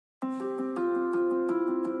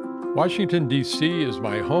Washington, D.C. is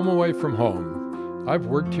my home away from home. I've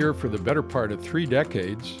worked here for the better part of 3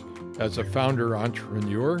 decades as a founder,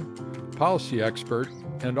 entrepreneur, policy expert,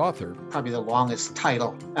 and author. Probably the longest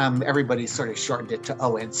title. Everybody sort of shortened it to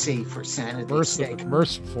ONC for sanity's sake.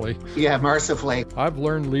 Mercifully. Yeah, mercifully. I've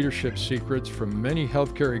learned leadership secrets from many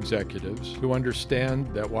healthcare executives who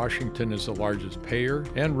understand that Washington is the largest payer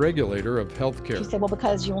and regulator of healthcare. She said, well,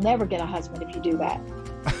 because you'll never get a husband if you do that.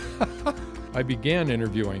 I began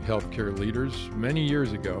interviewing healthcare leaders many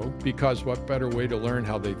years ago because what better way to learn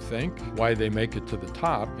how they think, why they make it to the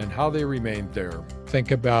top, and how they remained there.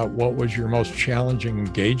 Think about what was your most challenging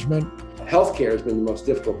engagement. Healthcare has been the most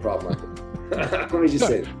difficult problem. Let me just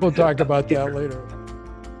say that. We'll talk about that later.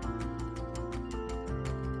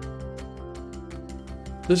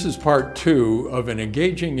 This is part 2 of an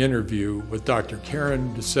engaging interview with Dr.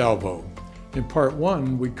 Karen DeSalvo. In part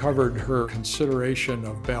 1, we covered her consideration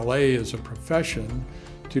of ballet as a profession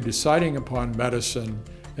to deciding upon medicine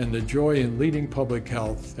and the joy in leading public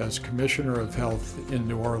health as Commissioner of Health in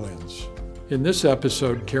New Orleans. In this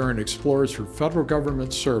episode, Karen explores her federal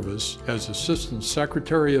government service as Assistant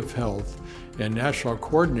Secretary of Health and National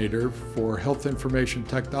Coordinator for Health Information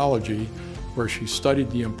Technology, where she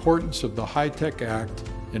studied the importance of the HITECH Act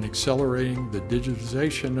in accelerating the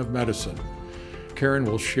digitization of medicine. Karen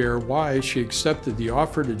will share why she accepted the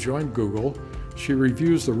offer to join Google. She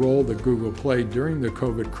reviews the role that Google played during the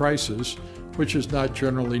COVID crisis, which is not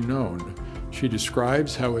generally known. She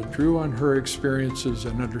describes how it drew on her experiences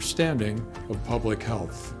and understanding of public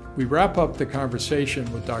health. We wrap up the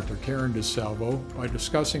conversation with Dr. Karen DeSalvo by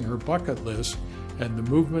discussing her bucket list and the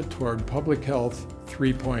movement toward Public Health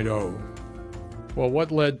 3.0. Well,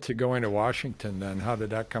 what led to going to Washington then? How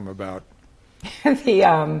did that come about?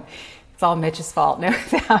 It's all Mitch's fault. No,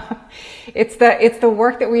 it's the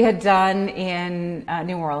work that we had done in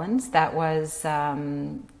New Orleans that was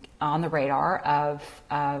on the radar of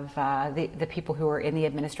the people who were in the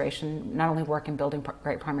administration, not only work in building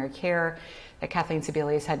great primary care that Kathleen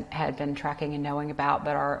Sebelius had been tracking and knowing about,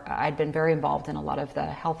 but I'd been very involved in a lot of the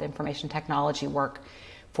health information technology work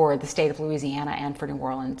for the state of Louisiana and for New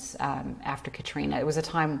Orleans after Katrina. It was a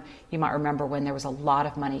time, you might remember, when there was a lot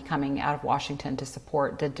of money coming out of Washington to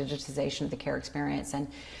support the digitization of the care experience. And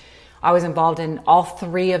I was involved in all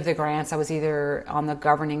 3 of the grants. I was either on the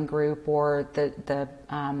governing group or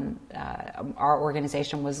our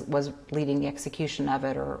organization was leading the execution of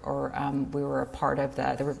it, or we were a part of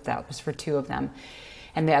that was for 2 of them.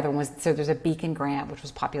 And the other one was, so there's a Beacon grant, which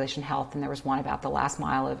was population health, and there was one about the last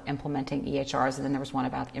mile of implementing EHRs, and then there was one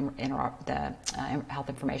about the health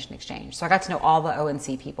information exchange. So I got to know all the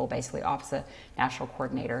ONC people, basically, Office of National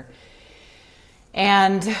Coordinator.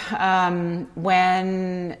 And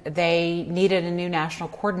when they needed a new national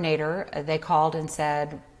coordinator, they called and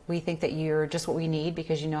said, we think that you're just what we need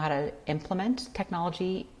because you know how to implement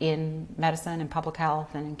technology in medicine and public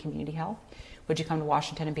health and in community health. Would you come to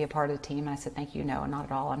Washington and be a part of the team? And I said, thank you, no, not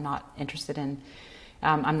at all. I'm not interested in,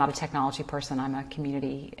 I'm not a technology person. I'm a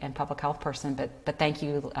community and public health person, but thank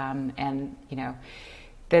you. And, you know,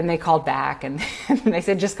 then they called back and they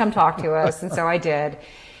said, just come talk to us. And so I did.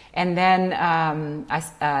 And then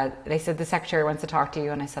they said, the secretary wants to talk to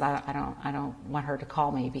you. And I said, I don't want her to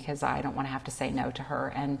call me because I don't want to have to say no to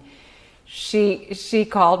her. And she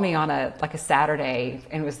called me on a Saturday,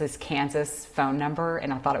 and it was this Kansas phone number,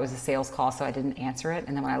 and I thought it was a sales call, so I didn't answer it.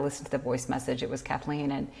 And then when I listened to the voice message, it was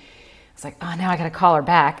Kathleen, and I was like, oh, now I got to call her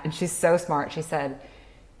back. And she's so smart. She said,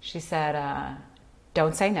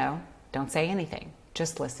 don't say no, don't say anything,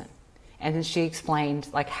 just listen. And then she explained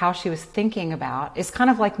like how she was thinking about. It's kind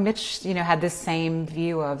of like Mitch, you know, had this same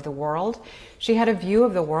view of the world. She had a view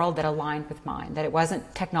of the world that aligned with mine. That it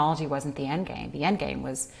wasn't technology wasn't the end game. The end game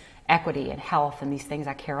was equity and health and these things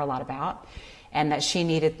I care a lot about, and that she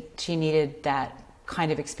needed that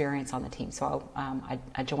kind of experience on the team. So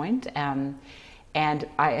I joined, and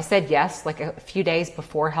I said yes like a few days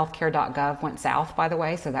before healthcare.gov went south, by the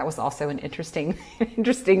way. So that was also an interesting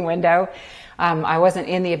window. I wasn't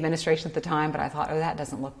in the administration at the time, but I thought, oh, that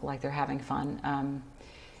doesn't look like they're having fun.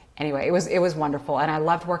 Anyway, it was wonderful, and I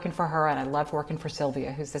loved working for her, and I loved working for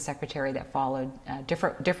Sylvia, who's the secretary that followed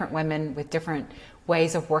different women with different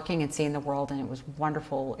ways of working and seeing the world, and it was a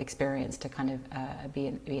wonderful experience to kind of be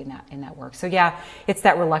in that work. So yeah, it's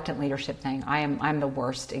that reluctant leadership thing. I'm the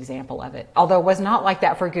worst example of it. Although it was not like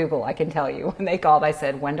that for Google, I can tell you. When they called, I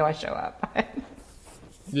said, when do I show up?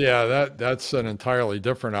 Yeah, that's an entirely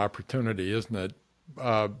different opportunity, isn't it?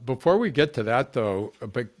 Before we get to that, though,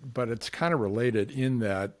 but it's kind of related in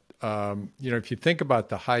that, if you think about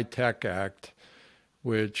the HITECH Act,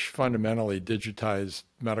 which fundamentally digitized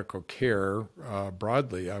medical care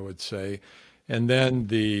broadly, I would say, and then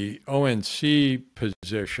the ONC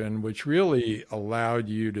position, which really allowed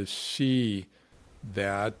you to see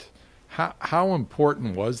that. How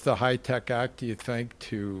important was the HITECH Act, do you think,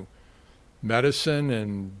 to medicine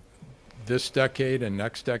in this decade and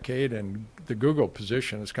next decade? And the Google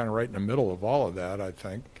position is kind of right in the middle of all of that, I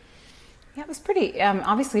think. Yeah, it was pretty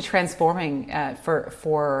obviously transforming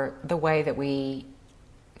for the way that we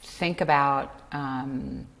think about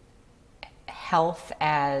health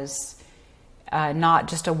as not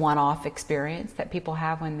just a one-off experience that people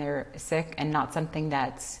have when they're sick, and not something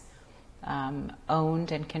that's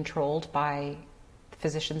owned and controlled by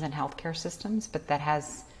physicians and healthcare systems, but that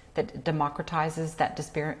democratizes that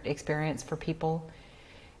experience for people.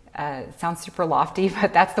 It sounds super lofty,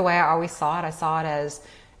 but that's the way I always saw it. I saw it as,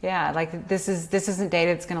 yeah, like this isn't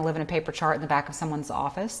data that's going to live in a paper chart in the back of someone's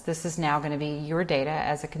office. This is now going to be your data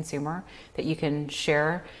as a consumer that you can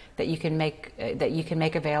share, that you can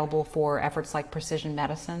make available for efforts like precision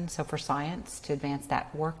medicine, so for science to advance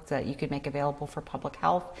that work, that you could make available for public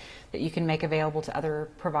health, that you can make available to other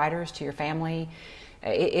providers, to your family.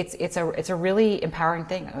 It's a really empowering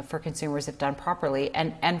thing for consumers if done properly,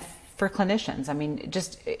 and for clinicians. I mean,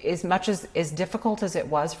 just as much as difficult as it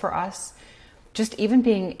was for us, just even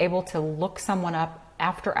being able to look someone up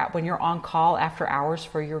when you're on call after hours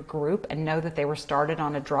for your group and know that they were started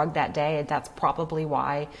on a drug that day, and that's probably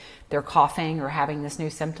why they're coughing or having this new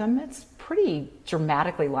symptom, it's pretty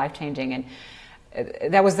dramatically life-changing. And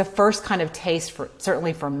that was the first kind of taste,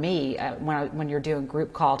 certainly for me, when you're doing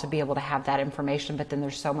group call, to be able to have that information. But then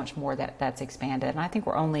there's so much more that's expanded, and I think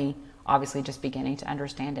we're only obviously just beginning to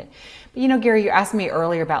understand it. But Gary, you asked me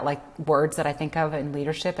earlier about like words that I think of in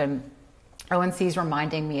leadership, and ONC is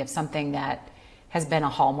reminding me of something that has been a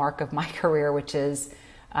hallmark of my career, which is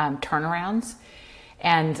turnarounds.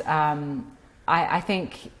 And I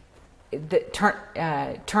think the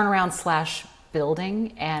turnaround /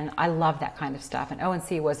 building, and I love that kind of stuff. And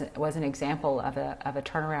ONC was an example of a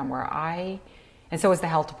turnaround where and so was the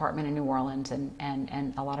health department in New Orleans,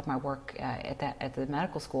 and a lot of my work at the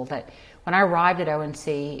medical school. That when I arrived at ONC,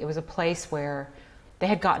 it was a place where they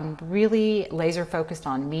had gotten really laser focused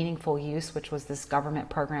on meaningful use, which was this government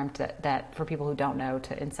program that for people who don't know,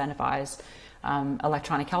 to incentivize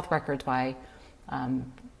electronic health records by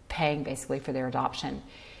paying basically for their adoption.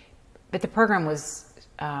 But the program was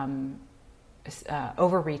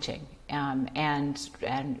overreaching and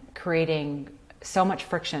creating so much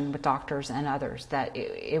friction with doctors and others that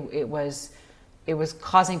it was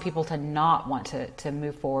causing people to not want to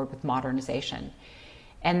move forward with modernization.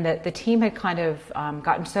 And the team had kind of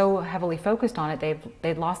gotten so heavily focused on it,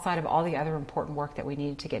 they'd lost sight of all the other important work that we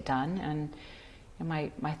needed to get done. And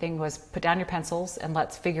my thing was, put down your pencils and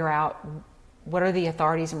let's figure out what are the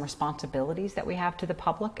authorities and responsibilities that we have to the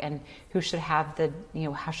public, and who should have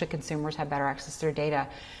how should consumers have better access to their data.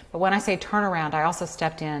 But when I say turnaround, I also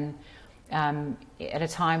stepped in at a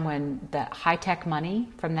time when the high-tech money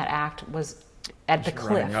from that act was at the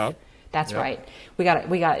cliff. That's right. We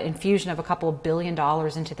got infusion of a couple of $1 billion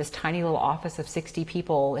into this tiny little office of 60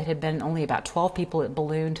 people. It had been only about 12 people. It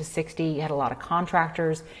ballooned to 60. You had a lot of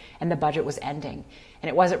contractors, and the budget was ending. And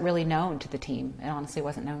it wasn't really known to the team. It honestly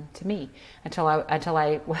wasn't known to me until I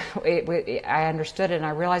understood it, and I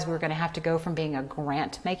realized we were going to have to go from being a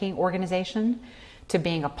grant-making organization to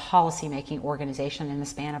being a policy-making organization in the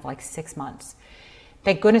span of like 6 months.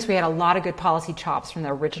 Thank goodness we had a lot of good policy chops from the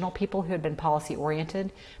original people who had been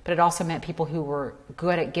policy-oriented, but it also meant people who were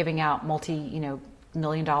good at giving out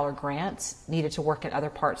multi-million-dollar grants needed to work at other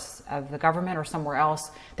parts of the government or somewhere else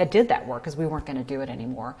that did that work, because we weren't going to do it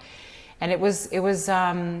anymore. And it was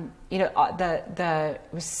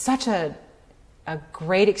such a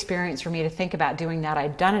great experience for me to think about doing that.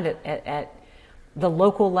 I'd done it at the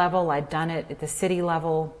local level, I'd done it at the city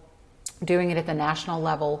level. Doing it at the national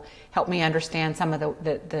level helped me understand some of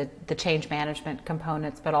the change management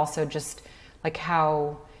components, but also just like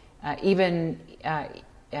how important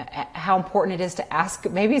it is to ask.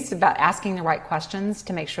 Maybe it's about asking the right questions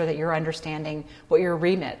to make sure that you're understanding what your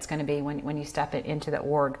remit's going to be when you step into the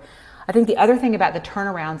org. I think the other thing about the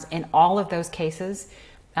turnarounds in all of those cases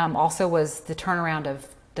also was the turnaround of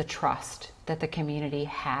the trust that the community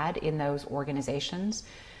had in those organizations.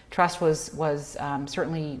 Trust was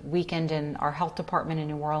certainly weakened in our health department in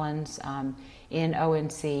New Orleans, in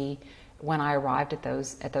ONC, when I arrived at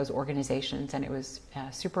those organizations, and it was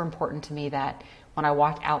super important to me that when I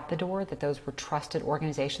walked out the door, that those were trusted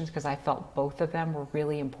organizations, because I felt both of them were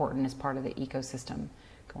really important as part of the ecosystem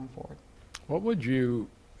going forward. What would you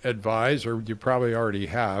advise, or you probably already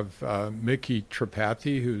have, Mickey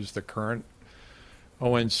Tripathi, who's the current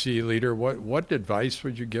ONC leader? What advice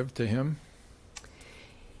would you give to him?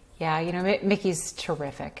 Yeah, you know, Mickey's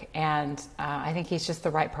terrific, and I think he's just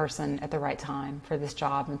the right person at the right time for this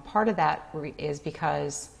job. And part of that is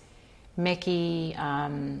because Mickey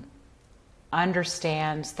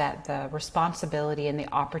understands that the responsibility and the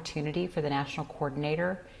opportunity for the national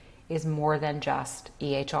coordinator is more than just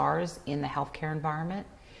EHRs in the healthcare environment,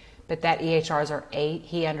 but that EHRs are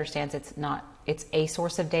he understands it's a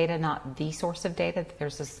source of data, not the source of data.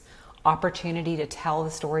 There's this opportunity to tell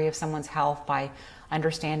the story of someone's health by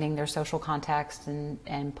understanding their social context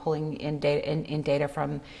and pulling in data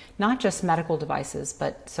from not just medical devices,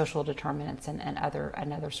 but social determinants and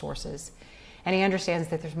other sources. And he understands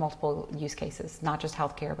that there's multiple use cases, not just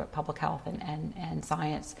healthcare, but public health and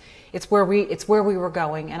science. It's where we were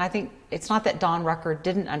going. And I think it's not that Don Rucker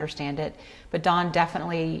didn't understand it, but Don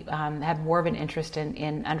definitely had more of an interest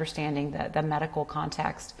in understanding the medical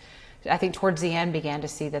context. I think towards the end began to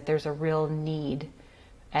see that there's a real need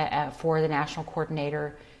for the national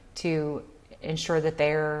coordinator to ensure that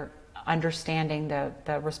they're understanding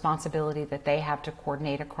the responsibility that they have to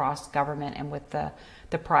coordinate across government and with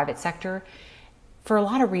the private sector for a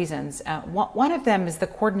lot of reasons. One of them is the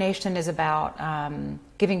coordination is about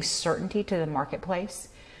giving certainty to the marketplace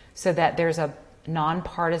so that there's a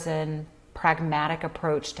nonpartisan, pragmatic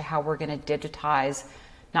approach to how we're going to digitize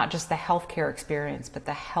not just the healthcare experience, but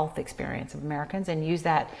the health experience of Americans, and use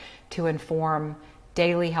that to inform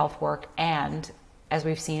daily health work. And as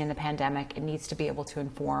we've seen in the pandemic, it needs to be able to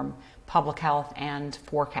inform public health and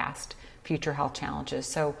forecast future health challenges.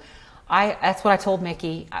 So that's what I told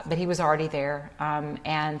Mickey, but he was already there.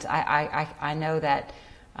 And I know that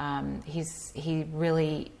he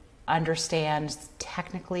really understands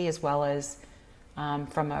technically as well as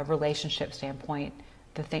from a relationship standpoint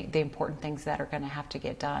the important things that are going to have to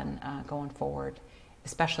get done going forward,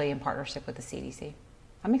 especially in partnership with the CDC.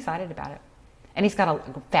 I'm excited about it. And he's got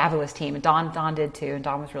a fabulous team, and Don did too, and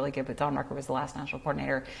Don was really good, but Don Rucker was the last national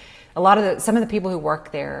coordinator. Some of the people who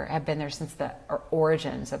work there have been there since the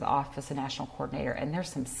origins of the Office of National Coordinator, and there's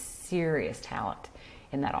some serious talent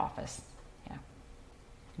in that office. Yeah.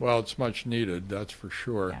 Well, it's much needed, that's for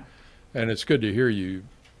sure. Yeah. And it's good to hear you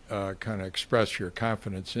kind of express your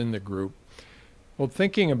confidence in the group. Well,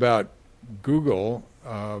 thinking about Google,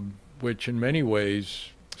 which in many ways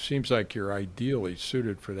seems like you're ideally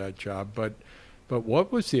suited for that job, but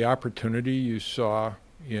what was the opportunity you saw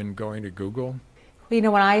in going to Google? Well, you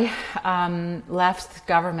know, when I left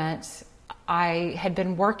government, I had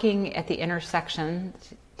been working at the intersection,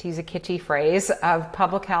 to use a kitschy phrase, of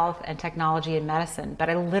public health and technology and medicine. But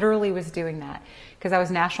I literally was doing that because I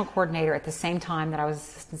was national coordinator at the same time that I was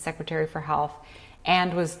Assistant Secretary for Health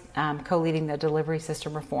and was co-leading the delivery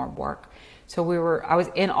system reform work. So I was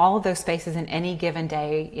in all of those spaces in any given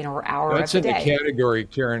day, you know, or hour That's of the day. That's in a category,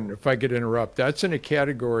 Karen, if I could interrupt, that's in a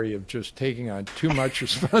category of just taking on too much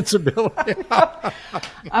responsibility.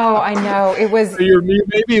 Oh, I know. It was. You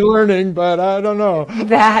may be learning, but I don't know.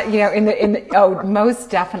 That, you know,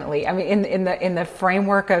 most definitely. I mean, in the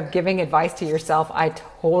framework of giving advice to yourself, I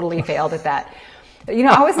totally failed at that. You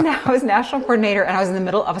know, I was national coordinator, and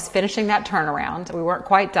I was finishing that turnaround. We weren't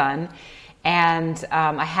quite done. And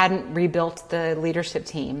I hadn't rebuilt the leadership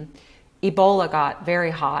team. Ebola got very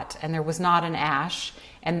hot, and there was not an ASH.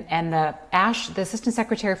 And the Assistant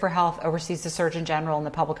Secretary for Health, oversees the Surgeon General and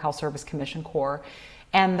the Public Health Service Commission Corps,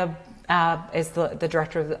 and is the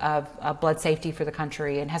director of blood safety for the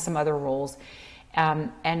country, and has some other roles.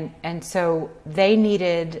 And so they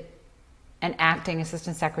needed an acting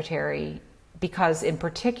assistant secretary because, in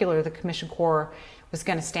particular, the Commission Corps was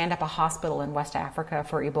going to stand up a hospital in West Africa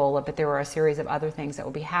for Ebola, but there were a series of other things that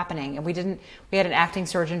would be happening. And we had an acting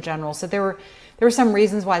Surgeon General. So there were some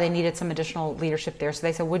reasons why they needed some additional leadership there. So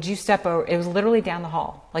they said, would you step over? It was literally down the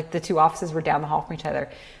hall. Like, the two offices were down the hall from each other.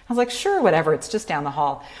 I was like, sure, whatever. It's just down the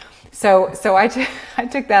hall. So I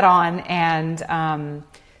took that on, and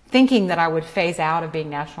thinking that I would phase out of being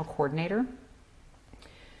national coordinator.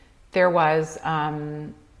 There was,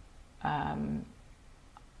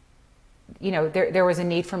 there was a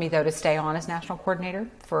need for me, though, to stay on as national coordinator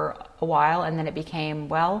for a while, and then it became,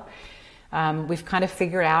 we've kind of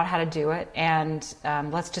figured out how to do it, and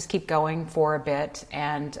let's just keep going for a bit.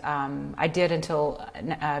 And I did until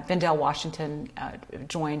Vendell Washington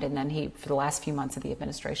joined, and then he, for the last few months of the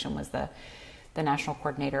administration, was the national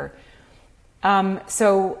coordinator.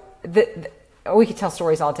 We could tell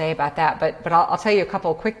stories all day about that, but I'll tell you a couple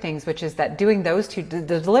of quick things, which is that doing those two,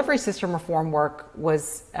 the delivery system reform work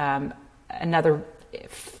was another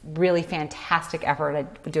really fantastic effort I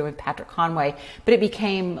was doing with Patrick Conway, but it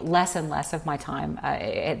became less and less of my time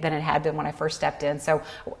than it had been when I first stepped in. So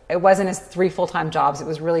it wasn't as 3 full-time jobs. It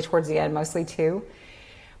was really towards the end, mostly 2.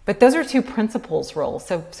 But those are two principals roles.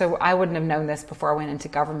 So I wouldn't have known this before I went into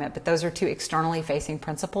government, but those are two externally facing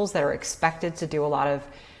principals that are expected to do a lot of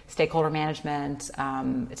stakeholder management,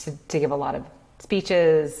 to give a lot of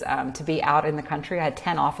speeches, to be out in the country. I had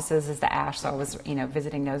 10 offices as the ASH, so I was,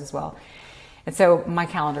 visiting those as well. And so my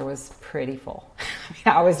calendar was pretty full.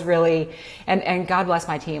 I was really, and God bless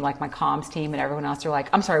my team, like my comms team and everyone else. They're like,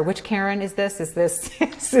 I'm sorry, which Karen is this? Is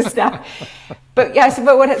this now? But yeah,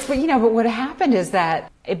 but what happened is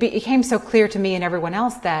that it became so clear to me and everyone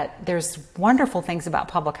else that there's wonderful things about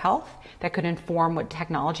public health that could inform what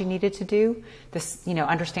technology needed to do. This,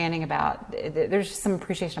 understanding about, there's some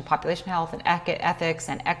appreciation of population health and ethics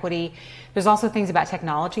and equity. There's also things about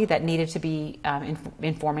technology that needed to be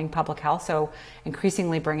informing public health. So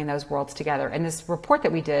increasingly bringing those worlds together. And this report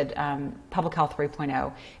that we did, Public Health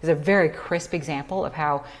 3.0, is a very crisp example of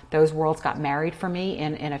how those worlds got married for me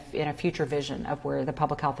in a future vision of where the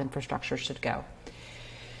public health infrastructure should go.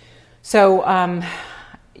 So,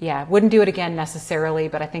 yeah, wouldn't do it again necessarily,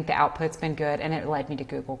 but I think the output's been good, and it led me to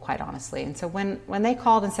Google, quite honestly. And so when they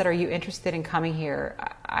called and said, "Are you interested in coming here?"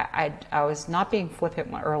 I was not being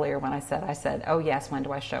flippant earlier when I said, "Oh yes, when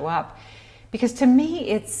do I show up?" Because to me,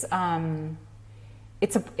 it's a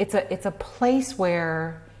place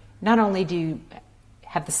where not only do you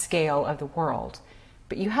have the scale of the world,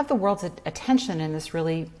 but you have the world's attention in this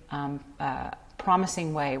really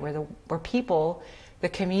promising way, where people, the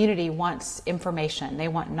community, wants information, they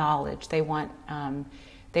want knowledge, they want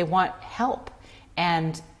help,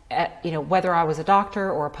 and whether I was a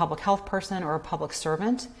doctor or a public health person or a public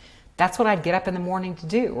servant, that's what I'd get up in the morning to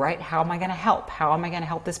do, right? How am I going to help? How am I going to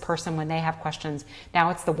help this person when they have questions? Now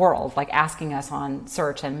it's the world, like asking us on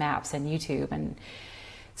search and maps and YouTube, and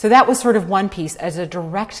so that was sort of one piece as a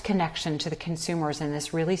direct connection to the consumers in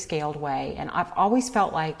this really scaled way. And I've always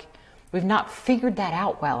felt like we've not figured that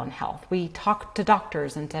out well in health. We talk to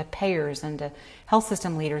doctors and to payers and to health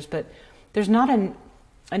system leaders, but there's not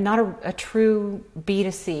a true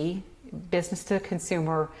B2C, business to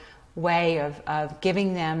consumer, way of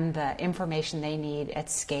giving them the information they need at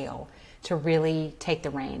scale to really take the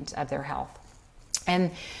reins of their health.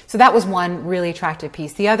 And so that was one really attractive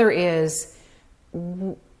piece. The other is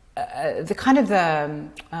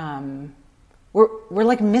we're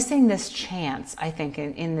like missing this chance, I think,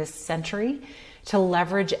 in this century to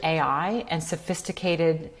leverage AI and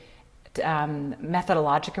sophisticated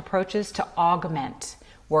methodologic approaches to augment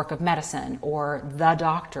work of medicine or the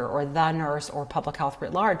doctor or the nurse or public health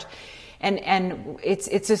writ large. And it's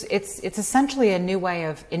essentially a new way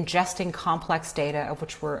of ingesting complex data, of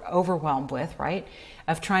which we're overwhelmed with, right?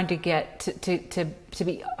 Of trying to get to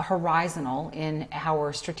be horizontal in how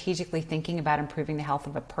we're strategically thinking about improving the health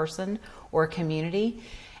of a person or a community.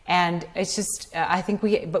 And it's just, I think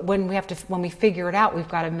when we figure it out, we've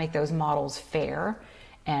got to make those models fair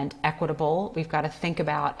and equitable. We've got to think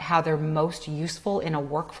about how they're most useful in a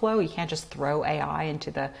workflow. You can't just throw AI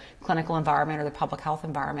into the clinical environment or the public health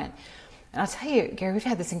environment. And I'll tell you, Gary, we've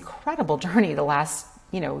had this incredible journey the last,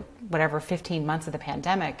 15 months of the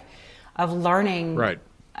pandemic of learning, right.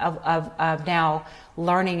 of now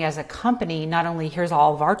learning as a company, not only here's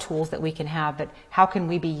all of our tools that we can have, but how can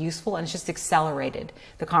we be useful? And it's just accelerated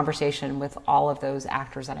the conversation with all of those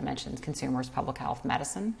actors that I mentioned, consumers, public health,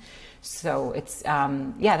 medicine. So it's,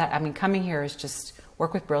 coming here is just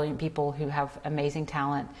work with brilliant people who have amazing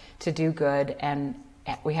talent to do good, and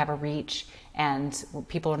we have a reach, and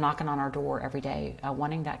people are knocking on our door every day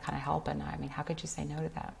wanting that kind of help. And I mean, how could you say no to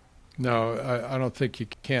that? No, I don't think you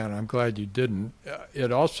can. I'm glad you didn't.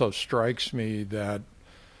 It also strikes me that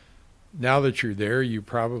now that you're there, you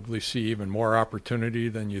probably see even more opportunity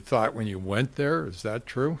than you thought when you went there. Is that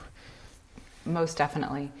true? Most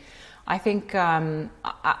definitely. I think I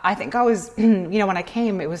was, when I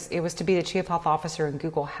came, it was to be the Chief Health Officer in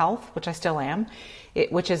Google Health, which I still am,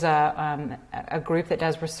 which is a group that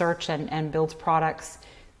does research and builds products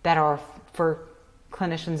that are for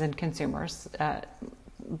clinicians and consumers,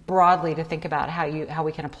 broadly, to think about how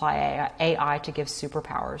we can apply AI to give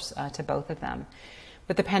superpowers to both of them.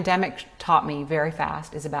 What the pandemic taught me very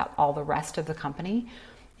fast is about all the rest of the company,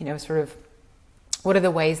 sort of what are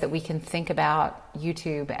the ways that we can think about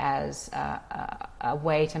YouTube as a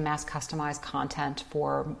way to mass customize content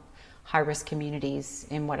for high-risk communities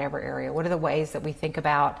in whatever area? What are the ways that we think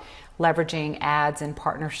about leveraging ads in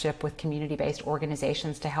partnership with community-based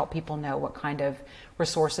organizations to help people know what kind of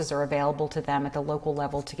resources are available to them at the local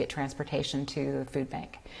level to get transportation to the food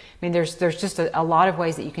bank? I mean, there's just a lot of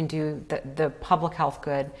ways that you can do the public health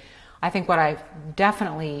good. I think what I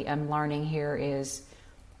definitely am learning here is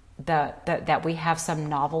that we have some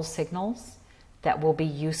novel signals that will be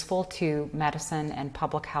useful to medicine and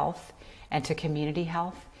public health and to community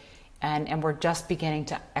health. and we're just beginning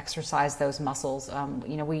to exercise those muscles.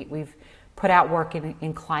 You know, we've put out work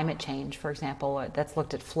in climate change, for example, that's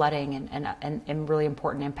looked at flooding and really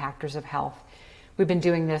important impactors of health. We've been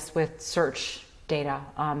doing this with search data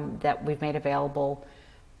that we've made available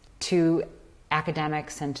to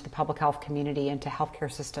academics and to the public health community and to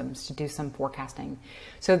healthcare systems to do some forecasting.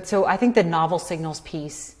 So I think the novel signals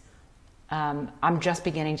piece, I'm just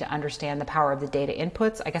beginning to understand the power of the data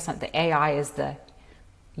inputs. I guess the AI is the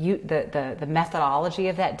methodology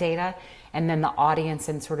of that data, and then the audience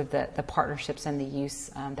and sort of the partnerships and the use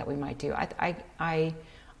that we might do.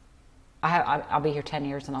 I'll be here 10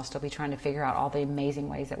 years and I'll still be trying to figure out all the amazing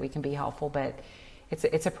ways that we can be helpful, but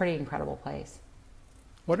it's a pretty incredible place.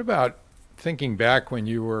 What about thinking back when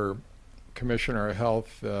you were Commissioner of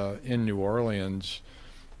Health in New Orleans?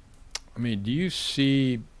 I mean, do you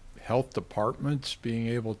see health departments being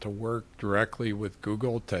able to work directly with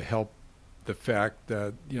Google to help the fact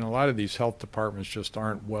that, you know, a lot of these health departments just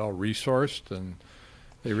aren't well resourced and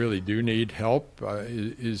they really do need help?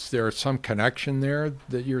 Is there some connection there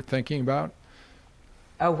that you're thinking about?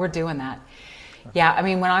 Oh, we're doing that. Yeah, I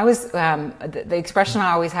mean, when I was, the expression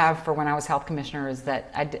I always have for when I was health commissioner is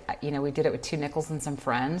that, we did it with 2 nickels and some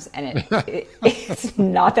friends, and it's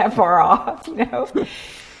not that far off, you know?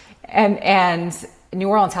 And New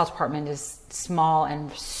Orleans Health Department is small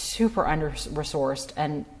and super under-resourced,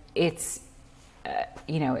 and it's,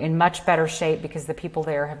 in much better shape because the people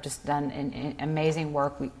there have just done amazing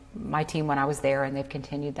work. My team when I was there, and they've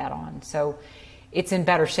continued that on. So it's in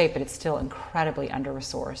better shape, but it's still incredibly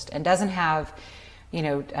under-resourced and doesn't have,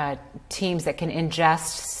 teams that can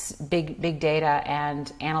ingest big data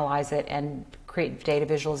and analyze it and create data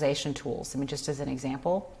visualization tools. I mean, just as an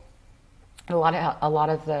example, a lot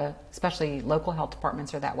of the, especially local health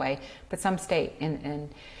departments are that way, but some state. And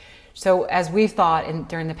so as we've thought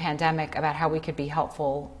during the pandemic about how we could be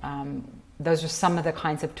helpful, those are some of the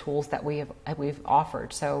kinds of tools that we've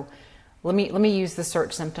offered. So let me use the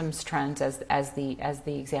search symptoms trends as the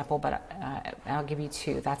example, but I'll give you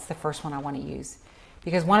 2. That's the first one I want to use,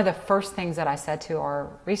 because one of the first things that I said to our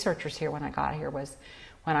researchers here when I got here was,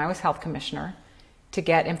 when I was health commissioner, to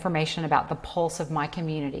get information about the pulse of my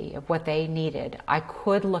community, of what they needed, I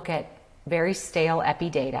could look at very stale epi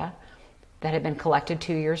data that had been collected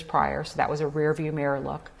 2 years prior. So that was a rear view mirror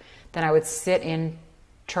look. Then I would sit in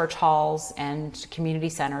church halls and community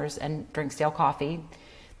centers and drink stale coffee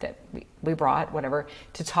that we brought, whatever,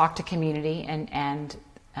 to talk to community and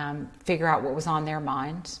figure out what was on their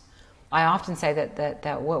minds. I often say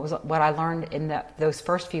that what I learned in those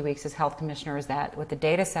first few weeks as health commissioner is that what the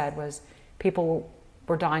data said was people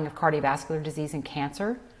were dying of cardiovascular disease and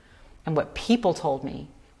cancer, and what people told me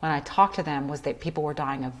when I talked to them was that people were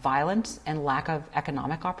dying of violence and lack of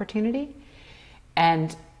economic opportunity.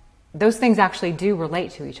 And those things actually do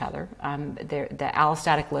relate to each other. The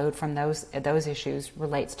allostatic load from those issues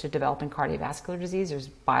relates to developing cardiovascular disease. There's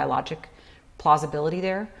biologic plausibility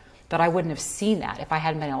there, but I wouldn't have seen that if I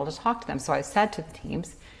hadn't been able to talk to them. So I said to the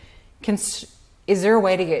teams, is there a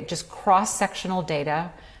way to get just cross-sectional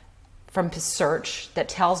data from search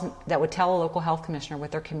that would tell a local health commissioner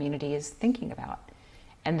what their community is thinking about?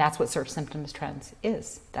 And that's what Search Symptoms Trends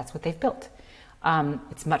is. That's what they've built.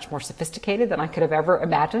 It's much more sophisticated than I could have ever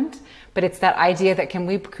imagined, but it's that idea that can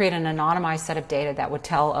we create an anonymized set of data that would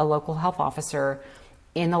tell a local health officer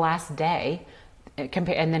in the last day,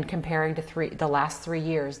 and then comparing to the last 3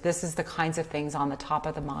 years, this is the kinds of things on the top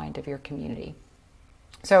of the mind of your community.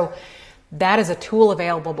 So that is a tool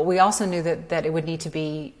available, but we also knew that it would need to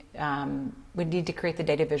be, we'd need to create the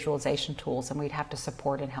data visualization tools, and we'd have to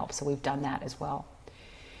support and help. So we've done that as well.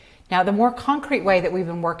 Now, the more concrete way that we've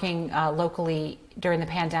been working locally during the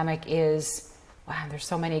pandemic is, wow, there's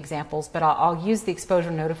so many examples, but I'll use the exposure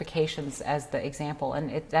notifications as the example,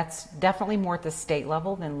 and that's definitely more at the state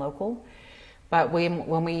level than local. But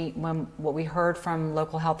what we heard from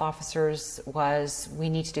local health officers was, we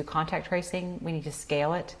need to do contact tracing, we need to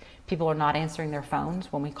scale it. People are not answering their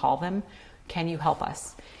phones when we call them. Can you help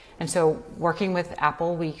us? And so working with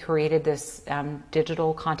Apple, we created this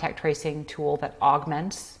digital contact tracing tool that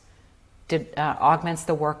augments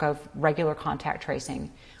the work of regular contact tracing.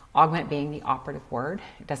 Augment being the operative word.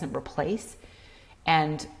 It doesn't replace.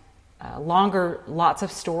 And lots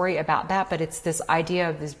of story about that, but it's this idea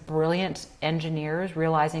of these brilliant engineers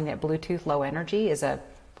realizing that Bluetooth low energy is a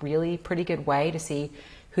really pretty good way to see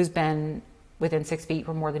who's been within 6 feet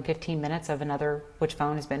for more than 15 minutes of which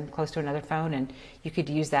phone has been close to another phone, and you could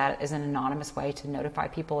use that as an anonymous way to notify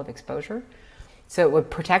people of exposure. So it would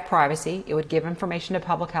protect privacy, it would give information to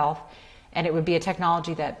public health, and it would be a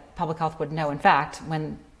technology that public health would know. In fact,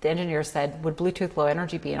 when the engineer said, would Bluetooth Low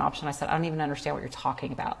Energy be an option? I said, I don't even understand what you're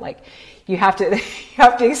talking about. Like, you have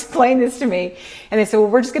to explain this to me. And they said, well,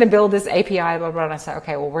 we're just going to build this API, blah, blah, blah. And I said,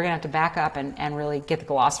 okay, well, we're going to have to back up and really get the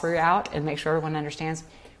glossary out and make sure everyone understands.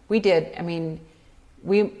 We did. I mean,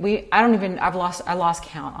 I lost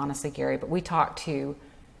count, honestly, Gary, but we talked to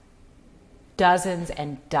dozens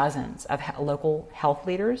and dozens of local health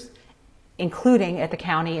leaders, including at the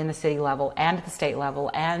county and the city level and at the state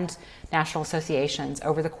level and national associations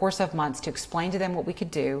over the course of months to explain to them what we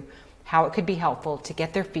could do, how it could be helpful, to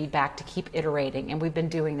get their feedback, to keep iterating. And we've been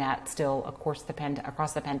doing that still, of course,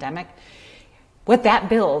 across the pandemic. What that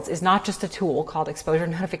builds is not just a tool called exposure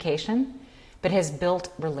notification, but has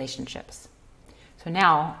built relationships. So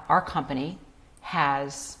now our company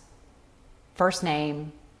has first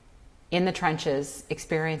name, in the trenches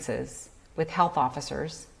experiences with health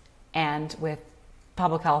officers and with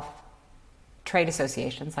public health trade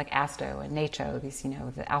associations like ASTO and NACHO, these,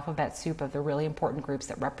 the alphabet soup of the really important groups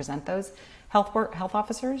that represent those health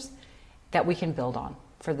officers that we can build on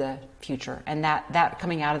for the future. And that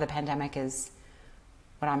coming out of the pandemic is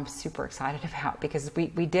what I'm super excited about, because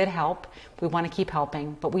we did help, we want to keep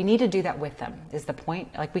helping, but we need to do that with them, is the point.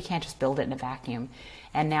 Like, we can't just build it in a vacuum.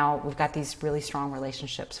 And now we've got these really strong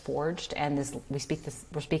relationships forged, and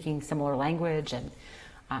we're speaking similar language, and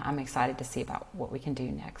I'm excited to see about what we can do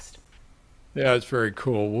next. Yeah, it's very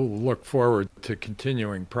cool. We'll look forward to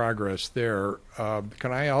continuing progress there.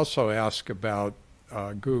 Can I also ask about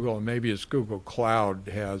Google, and maybe as Google Cloud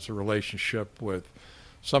has a relationship with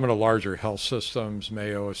some of the larger health systems,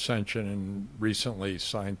 Mayo, Ascension, and recently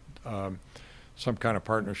signed some kind of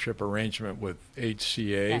partnership arrangement with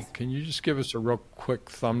HCA. Yes. Can you just give us a real quick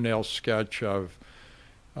thumbnail sketch of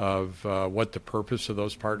what the purpose of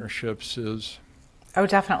those partnerships is? Oh,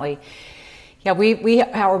 definitely. Yeah, we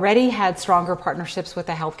already had stronger partnerships with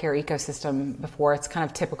the healthcare ecosystem before. It's kind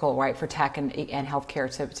of typical, right, for tech and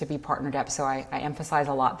healthcare to be partnered up. So I emphasize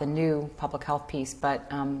a lot the new public health piece, but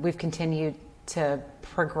we've continued to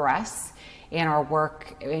progress in our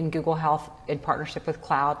work in Google Health in partnership with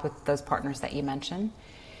Cloud, with those partners that you mentioned.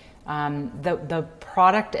 The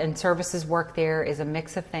product and services work there is a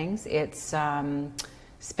mix of things. It's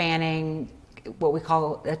spanning what we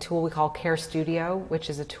call a tool we call Care Studio,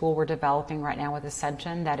 which is a tool we're developing right now with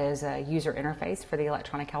Ascension that is a user interface for the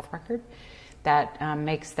electronic health record that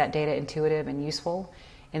makes that data intuitive and useful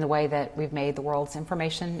in the way that we've made the world's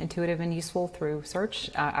information intuitive and useful through search.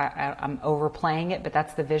 I'm overplaying it, but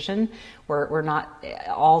that's the vision. We're not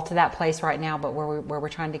all to that place right now, but where we're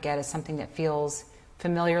trying to get is something that feels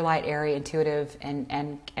familiar, light, airy, intuitive,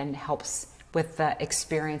 and helps with the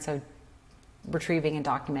experience of retrieving and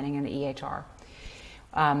documenting in the EHR.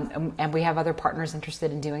 And we have other partners interested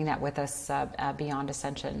in doing that with us beyond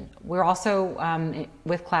Ascension. We're also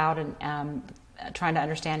with Cloud and trying to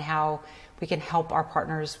understand how we can help our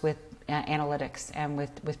partners with analytics and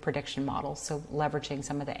with prediction models. So leveraging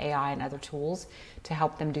some of the AI and other tools to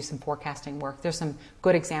help them do some forecasting work. There's some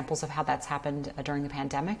good examples of how that's happened during the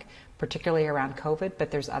pandemic, particularly around COVID, but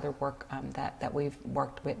there's other work that we've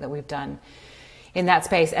worked with, that we've done in that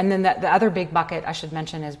space. And then the other big bucket I should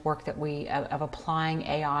mention is work that we of applying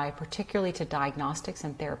AI, particularly to diagnostics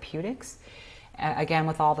and therapeutics. Again,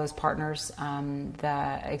 with all those partners,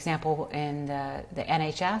 the example in the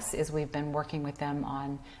NHS is we've been working with them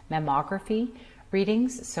on mammography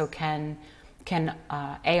readings. So can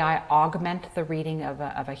AI augment the reading of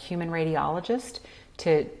a human radiologist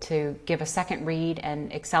to give a second read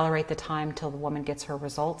and accelerate the time till the woman gets her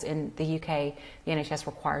results? In the UK, the NHS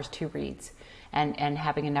requires 2 reads, and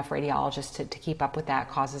having enough radiologists to keep up with that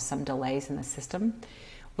causes some delays in the system.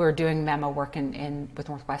 We're doing memo work with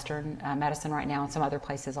Northwestern Medicine right now and some other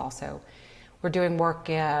places also. We're doing work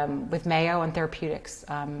with Mayo and therapeutics,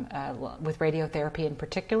 with radiotherapy in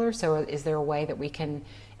particular. So is there a way that we can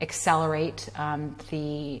accelerate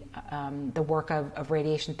the work of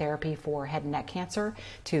radiation therapy for head and neck cancer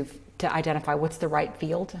to identify what's the right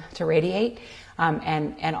field to radiate?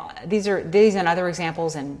 And these and other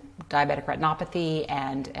examples in diabetic retinopathy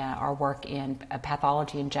and our work in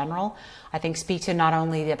pathology in general, I think speak to not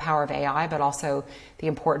only the power of AI, but also the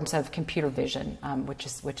importance of computer vision, which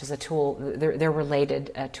is a tool. They're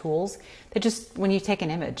related tools that just, when you take an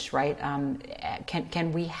image, right,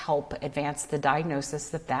 can we help advance the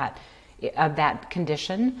diagnosis of that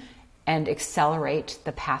condition and accelerate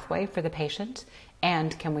the pathway for the patient?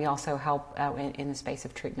 And can we also help in the space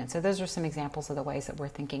of treatment? So those are some examples of the ways that we're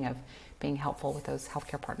thinking of being helpful with those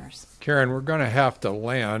healthcare partners. Karen, we're going to have to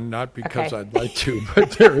land, not because I'd like to,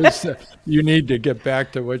 but you need to get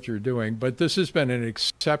back to what you're doing. But this has been an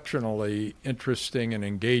exceptionally interesting and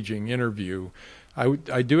engaging interview.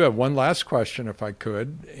 I do have one last question, if I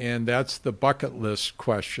could, and that's the bucket list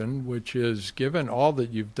question, which is, given all that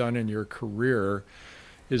you've done in your career,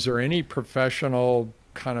 is there any professional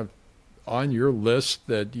kind of on your list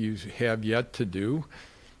that you have yet to do?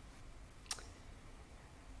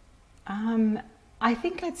 I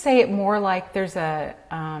think I'd say it more like there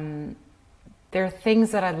are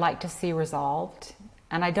things that I'd like to see resolved,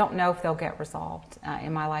 and I don't know if they'll get resolved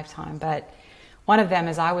in my lifetime, but one of them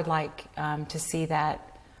is I would like to see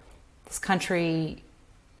that this country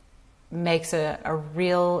makes a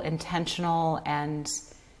real intentional and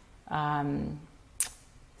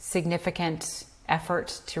significant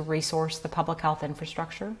effort to resource the public health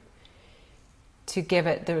infrastructure, to give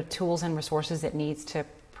it the tools and resources it needs to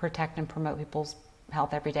protect and promote people's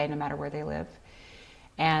health every day, no matter where they live.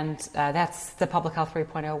 And that's the Public Health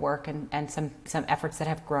 3.0 work and some efforts that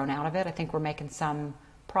have grown out of it. I think we're making some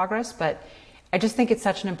progress, but I just think it's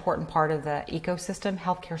such an important part of the ecosystem.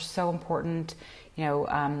 Healthcare is so important,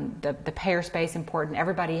 the payer space important.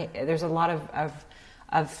 Everybody, there's a lot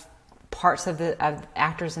of parts of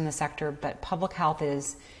actors in the sector, but public health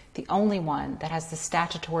is the only one that has the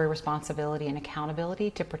statutory responsibility and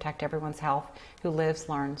accountability to protect everyone's health who lives,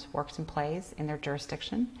 learns, works, and plays in their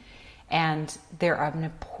jurisdiction. And they're an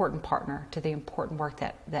important partner to the important work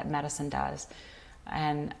that medicine does.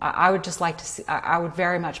 And I would just like to see, I would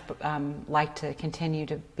very much like to continue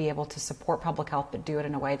to be able to support public health, but do it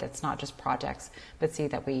in a way that's not just projects, but see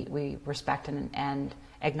that we respect and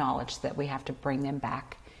acknowledge that we have to bring them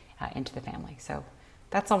back into the family. So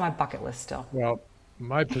that's on my bucket list still. Well,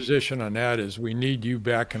 my position on that is we need you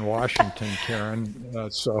back in Washington, Karen.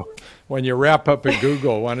 So when you wrap up at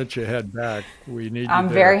Google, why don't you head back? We need you I'm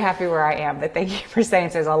there. Very happy where I am, but thank you for saying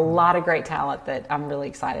so. There's a lot of great talent that I'm really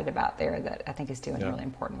excited about there that I think is doing really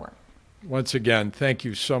important work. Once again, thank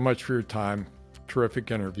you so much for your time. Terrific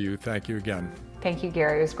interview. Thank you again. Thank you,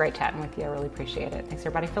 Gary. It was great chatting with you. I really appreciate it. Thanks,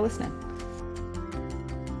 everybody, for listening.